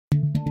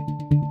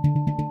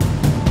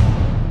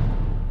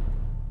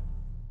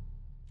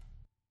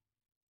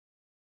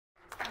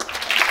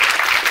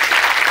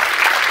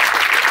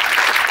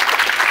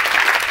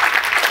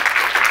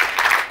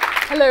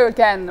hello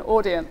again,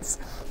 audience.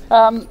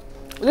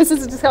 This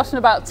is a discussion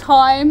about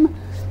time.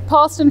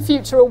 Past and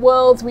future are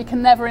worlds we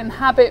can never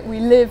inhabit. We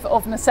live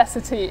of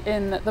necessity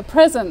in the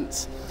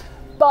present.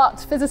 But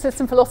physicists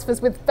and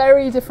philosophers with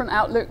very different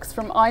outlooks,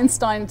 from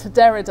Einstein to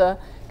Derrida,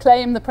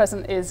 claim the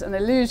present is an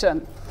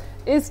illusion.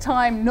 Is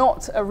time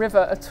not a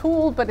river at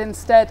all, but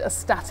instead a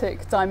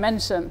static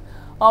dimension?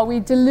 Are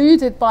we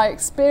deluded by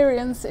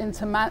experience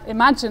into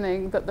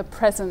imagining that the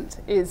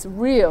present is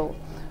real?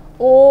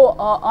 Or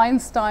are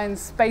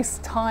Einstein's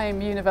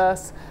space-time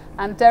universe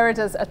and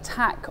Derrida's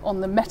attack on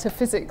the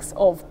metaphysics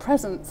of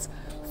presence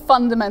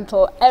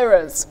fundamental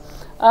errors?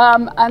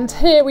 And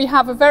here we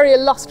have a very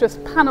illustrious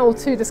panel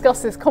to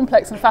discuss this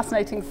complex and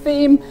fascinating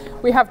theme.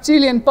 We have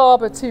Julian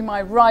Barbour to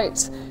my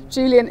right.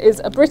 Julian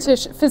is a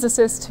British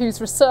physicist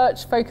whose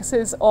research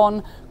focuses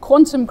on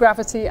quantum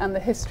gravity and the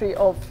history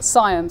of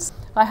science.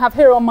 I have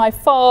here on my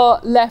far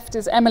left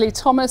is Emily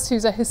Thomas,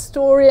 who's a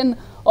historian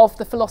of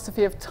the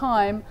philosophy of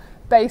time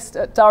based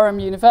at Durham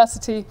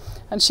University,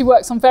 and she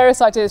works on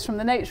various ideas from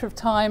the nature of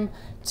time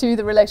to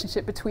the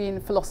relationship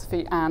between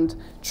philosophy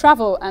and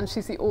travel, and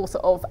she's the author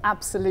of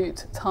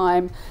Absolute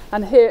Time.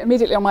 And here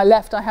immediately on my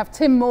left I have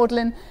Tim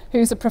Maudlin,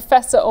 who's a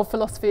professor of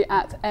philosophy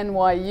at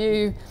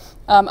NYU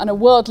and a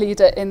world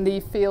leader in the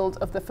field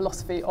of the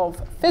philosophy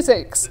of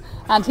physics,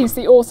 and he's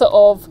the author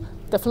of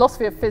The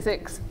Philosophy of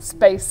Physics,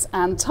 Space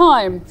and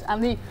Time.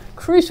 And the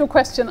crucial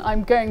question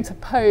I'm going to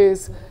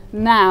pose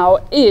now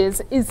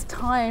is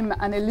time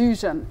an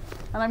illusion?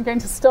 And I'm going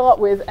to start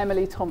with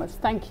Emily Thomas.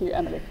 Thank you,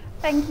 Emily.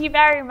 Thank you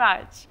very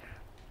much.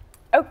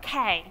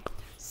 Okay,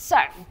 so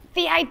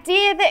the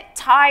idea that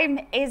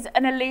time is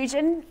an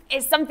illusion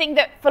is something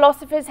that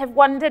philosophers have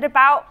wondered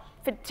about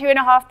for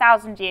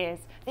 2,500 years.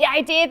 The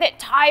idea that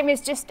time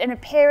is just an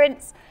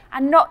appearance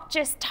and not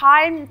just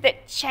time,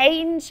 that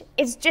change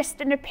is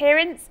just an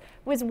appearance,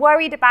 was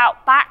worried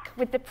about back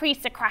with the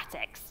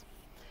pre-Socratics.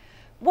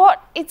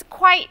 What is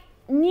quite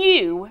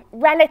new,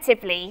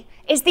 relatively,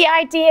 is the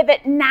idea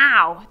that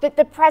now, that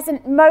the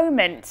present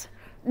moment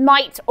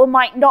might or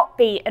might not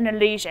be an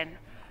illusion.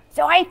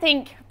 So I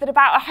think that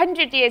about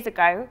 100 years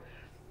ago,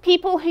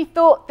 people who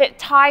thought that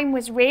time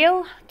was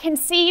real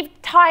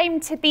conceived time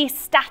to be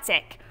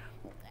static,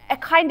 a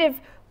kind of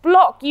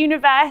block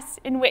universe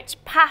in which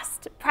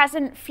past,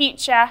 present,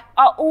 future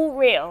are all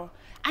real.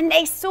 And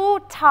they saw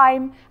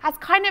time as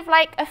kind of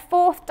like a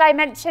fourth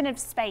dimension of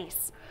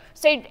space.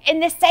 So in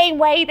the same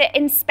way that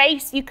in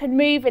space you can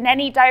move in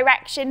any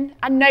direction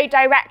and no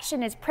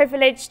direction is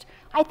privileged,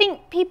 I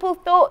think people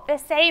thought the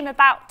same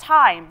about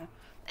time.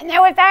 And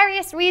there were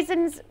various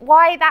reasons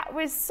why that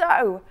was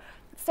so.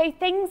 So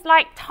things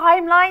like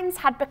timelines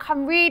had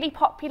become really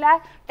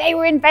popular. They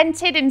were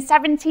invented in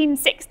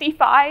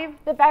 1765.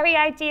 The very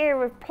idea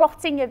of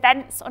plotting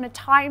events on a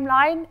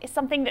timeline is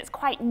something that's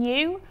quite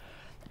new.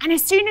 And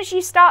as soon as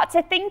you start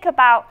to think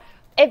about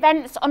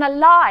events on a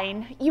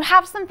line, you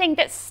have something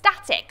that's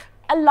static.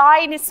 A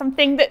line is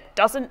something that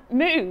doesn't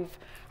move.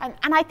 And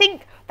I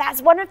think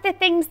that's one of the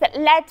things that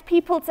led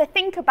people to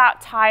think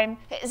about time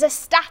as a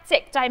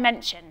static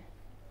dimension.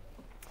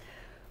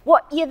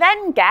 What you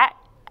then get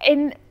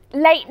in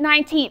late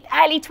 19th,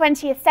 early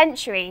 20th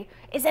century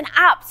is an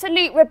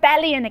absolute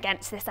rebellion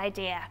against this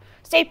idea.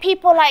 So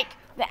people like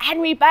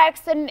Henry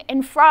Bergson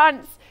in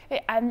France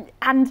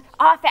and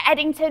Arthur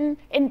Eddington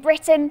in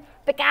Britain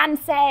began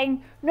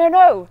saying,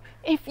 no,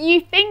 if you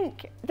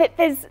think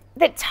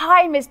that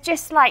time is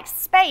just like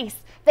space,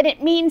 then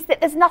it means that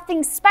there's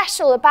nothing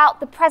special about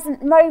the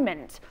present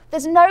moment.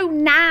 There's no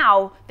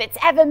now that's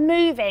ever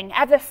moving,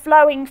 ever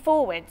flowing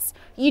forwards.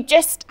 You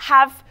just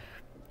have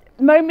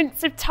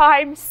moments of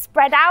time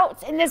spread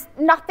out, and there's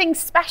nothing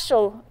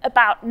special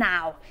about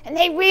now. And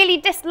they really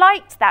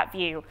disliked that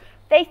view.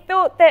 They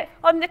thought that,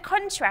 on the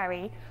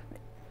contrary,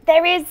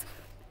 there is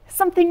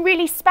something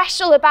really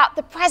special about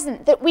the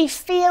present, that we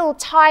feel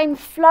time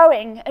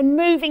flowing and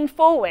moving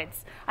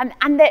forwards,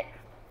 and that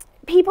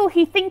people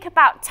who think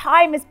about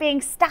time as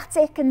being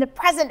static and the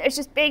present as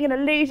just being an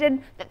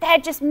illusion, that they're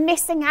just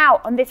missing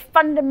out on this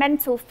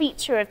fundamental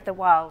feature of the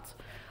world.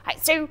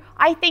 So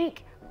I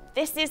think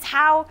this is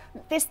how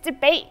this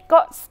debate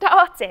got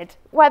started,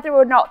 whether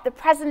or not the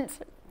present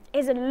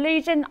is an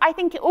illusion. I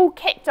think it all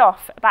kicked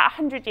off about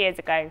 100 years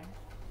ago.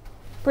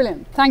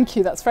 Brilliant, thank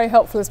you. That's very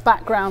helpful as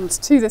background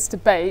to this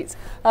debate.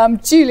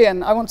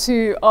 Julian, I want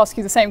to ask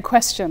you the same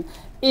question.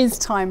 Is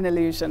time an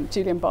illusion?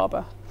 Julian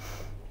Barbour.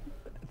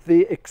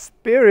 The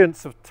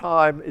experience of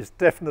time is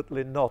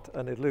definitely not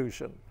an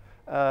illusion.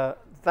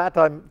 That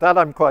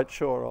I'm quite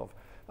sure of.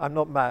 I'm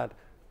not mad.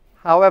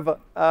 However,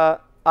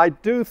 I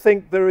do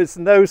think there is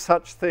no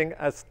such thing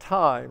as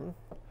time.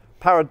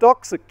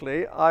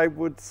 Paradoxically, I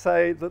would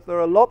say that there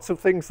are lots of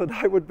things that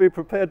I would be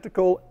prepared to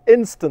call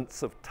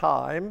instants of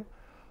time,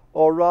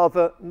 or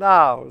rather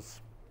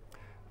nows.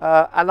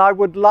 And I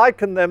would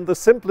liken them, the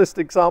simplest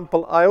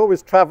example, I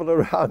always travel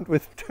around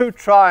with two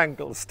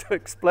triangles to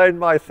explain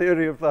my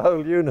theory of the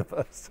whole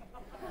universe.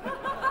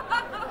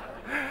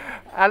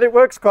 And it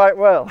works quite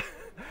well.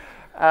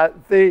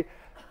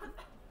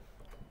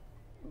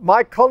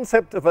 my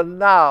concept of a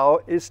now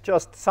is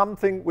just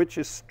something which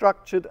is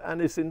structured and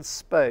is in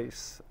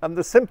space. And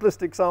the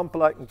simplest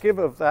example I can give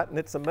of that, and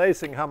it's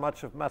amazing how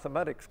much of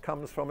mathematics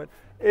comes from it,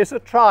 is a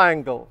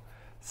triangle.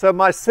 So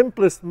my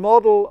simplest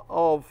model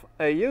of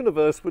a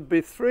universe would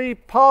be 3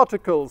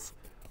 particles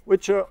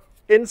which are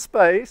in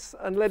space,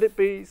 and let it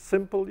be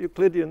simple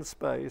Euclidean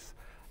space.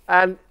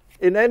 And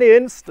in any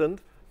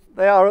instant,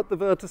 they are at the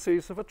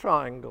vertices of a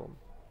triangle.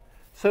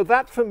 So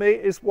that for me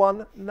is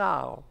one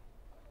now.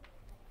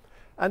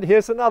 And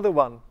here's another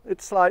one.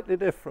 It's slightly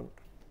different.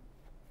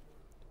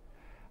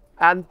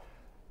 And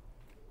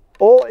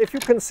if you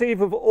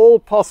conceive of all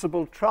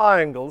possible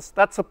triangles,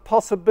 that's a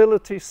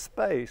possibility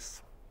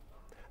space.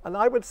 And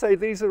I would say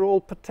these are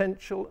all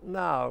potential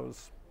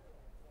nows.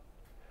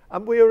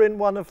 And we are in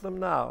one of them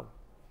now,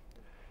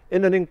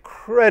 in an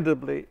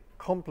incredibly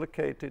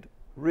complicated,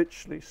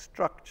 richly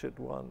structured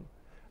one.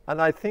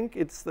 And I think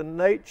it's the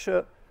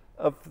nature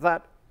of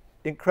that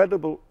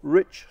incredible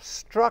rich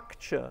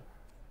structure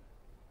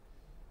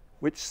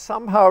which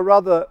somehow or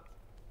other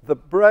the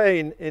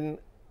brain, in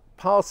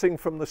passing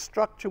from the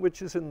structure which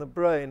is in the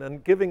brain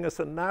and giving us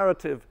a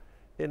narrative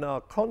in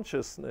our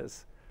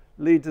consciousness,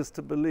 leads us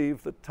to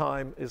believe that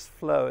time is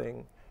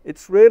flowing.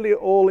 It's really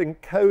all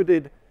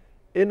encoded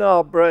in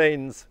our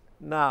brains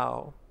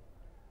now.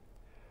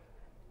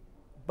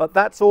 But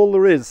that's all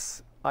there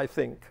is, I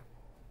think.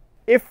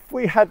 If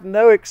we had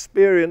no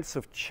experience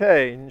of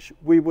change,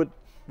 we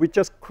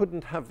just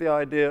couldn't have the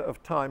idea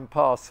of time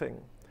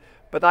passing.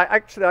 But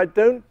I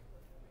don't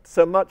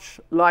so much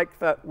like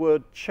that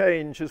word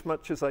change as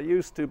much as I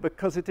used to,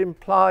 because it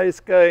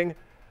implies going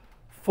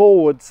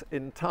forwards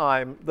in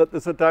time, that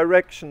there's a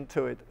direction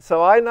to it.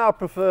 So I now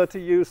prefer to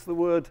use the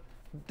word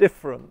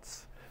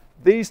difference.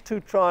 These 2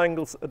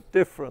 triangles are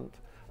different.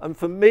 And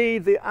for me,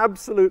 the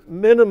absolute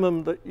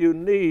minimum that you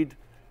need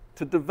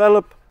to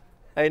develop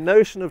a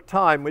notion of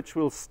time which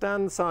will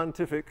stand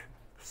scientific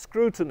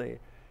scrutiny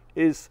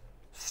is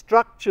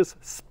structures,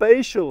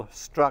 spatial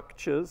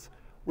structures,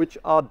 which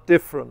are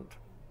different.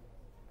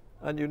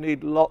 And you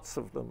need lots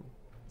of them.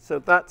 So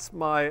that's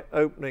my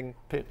opening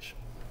pitch.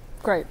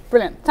 Great,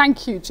 brilliant.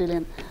 Thank you,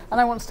 Julian. And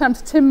I want to turn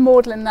to Tim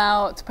Maudlin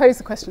now to pose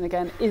the question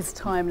again. Is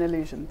time an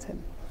illusion,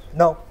 Tim?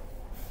 No.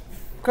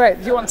 Great.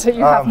 Do you want to?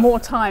 You have more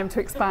time to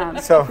expand.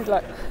 So if you'd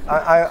like.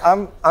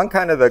 I'm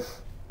kind of the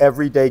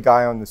everyday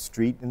guy on the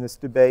street in this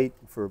debate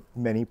for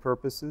many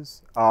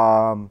purposes.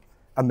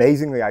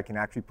 Amazingly, I can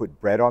actually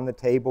put bread on the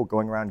table,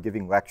 going around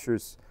giving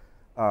lectures,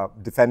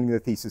 defending the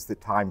thesis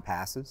that time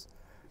passes.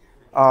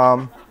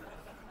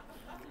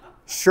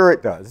 Sure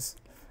it does.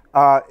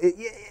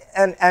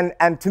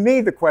 And to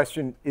me, the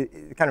question,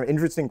 kind of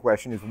interesting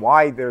question, is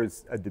why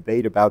there's a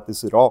debate about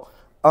this at all.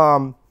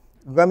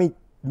 Let me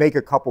make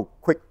a couple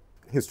quick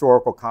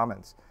historical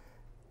comments.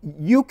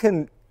 You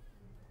can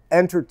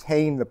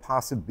entertain the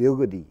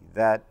possibility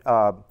that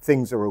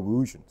things are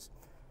illusions.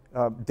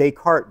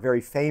 Descartes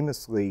very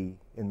famously,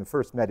 in the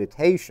first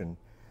meditation,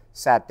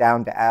 sat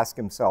down to ask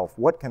himself,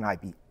 what can I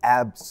be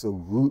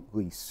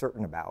absolutely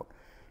certain about?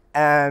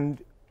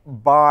 And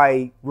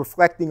by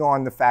reflecting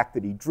on the fact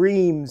that he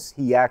dreams,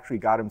 he actually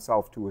got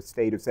himself to a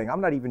state of saying,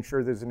 I'm not even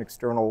sure there's an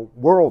external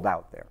world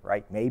out there,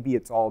 right? Maybe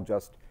it's all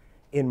just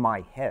in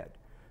my head.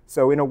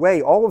 So in a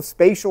way, all of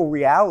spatial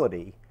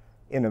reality,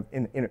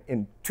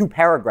 in 2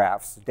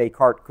 paragraphs,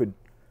 Descartes could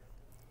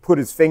put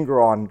his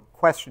finger on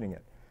questioning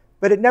it.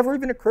 But it never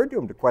even occurred to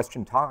him to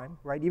question time,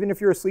 right? Even if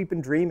you're asleep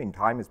and dreaming,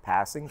 time is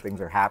passing, things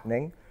are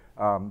happening,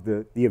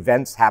 the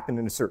events happen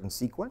in a certain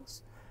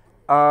sequence.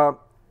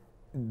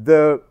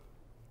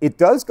 It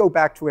does go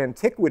back to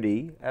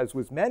antiquity, as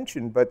was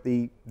mentioned, but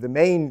the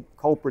main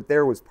culprit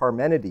there was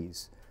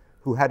Parmenides,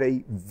 who had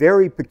a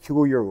very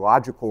peculiar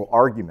logical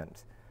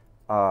argument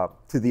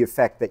to the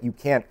effect that you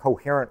can't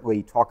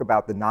coherently talk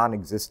about the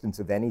non-existence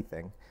of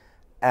anything.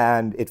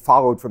 And it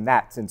followed from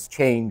that, since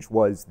change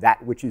was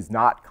that which is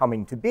not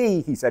coming to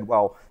be, he said,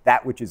 well,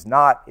 that which is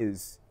not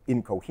is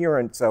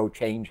incoherent, so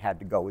change had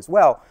to go as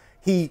well.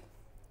 He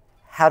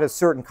had a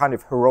certain kind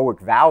of heroic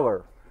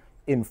valor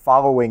in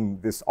following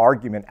this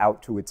argument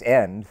out to its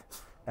end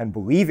and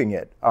believing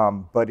it,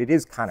 but it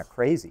is kind of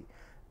crazy.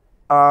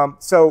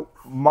 So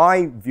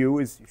my view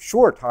is,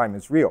 sure, time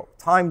is real.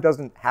 Time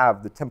doesn't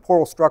have the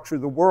temporal structure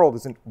of the world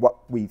isn't what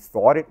we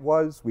thought it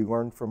was. We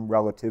learned from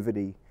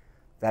relativity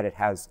that it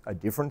has a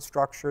different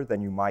structure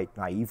than you might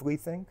naively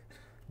think.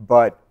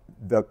 But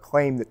the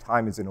claim that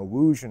time is an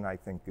illusion, I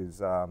think,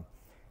 is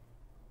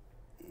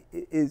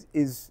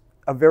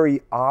a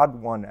very odd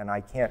one, and I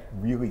can't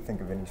really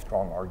think of any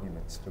strong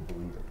arguments to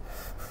believe it.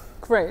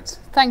 Great,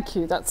 thank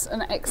you. That's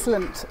an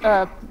excellent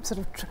sort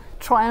of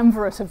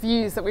triumvirate of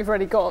views that we've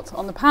already got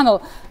on the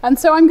panel. And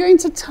so I'm going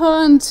to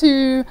turn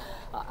to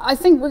I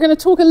think we're going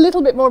to talk a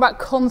little bit more about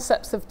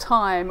concepts of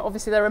time.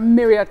 Obviously, there are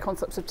myriad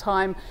concepts of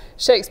time.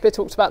 Shakespeare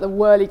talked about the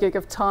whirligig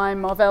of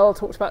time. Marvell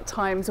talked about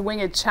time's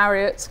winged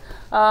chariot.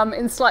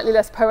 In slightly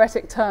less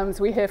poetic terms,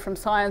 we hear from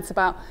science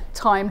about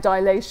time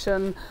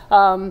dilation,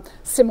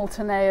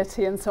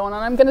 simultaneity, and so on.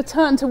 And I'm going to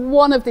turn to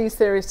one of these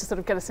theories to sort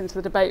of get us into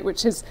the debate,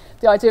 which is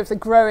the idea of the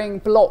growing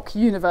block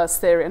universe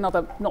theory,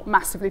 another not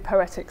massively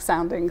poetic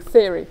sounding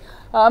theory.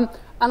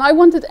 And I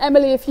wondered,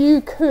 Emily, if you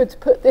could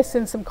put this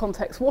in some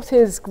context. What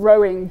is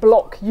growing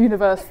block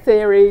universe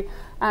theory,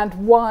 and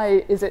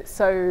why is it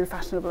so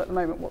fashionable at the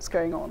moment? What's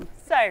going on?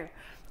 So,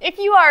 if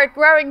you are a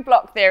growing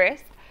block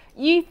theorist,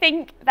 you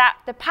think that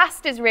the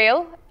past is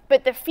real,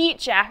 but the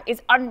future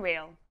is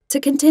unreal. To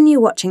continue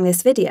watching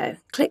this video,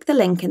 click the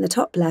link in the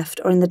top left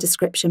or in the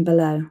description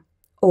below.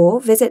 Or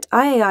visit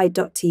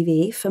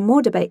iai.tv for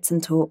more debates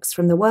and talks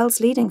from the world's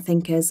leading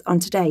thinkers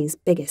on today's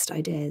biggest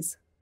ideas.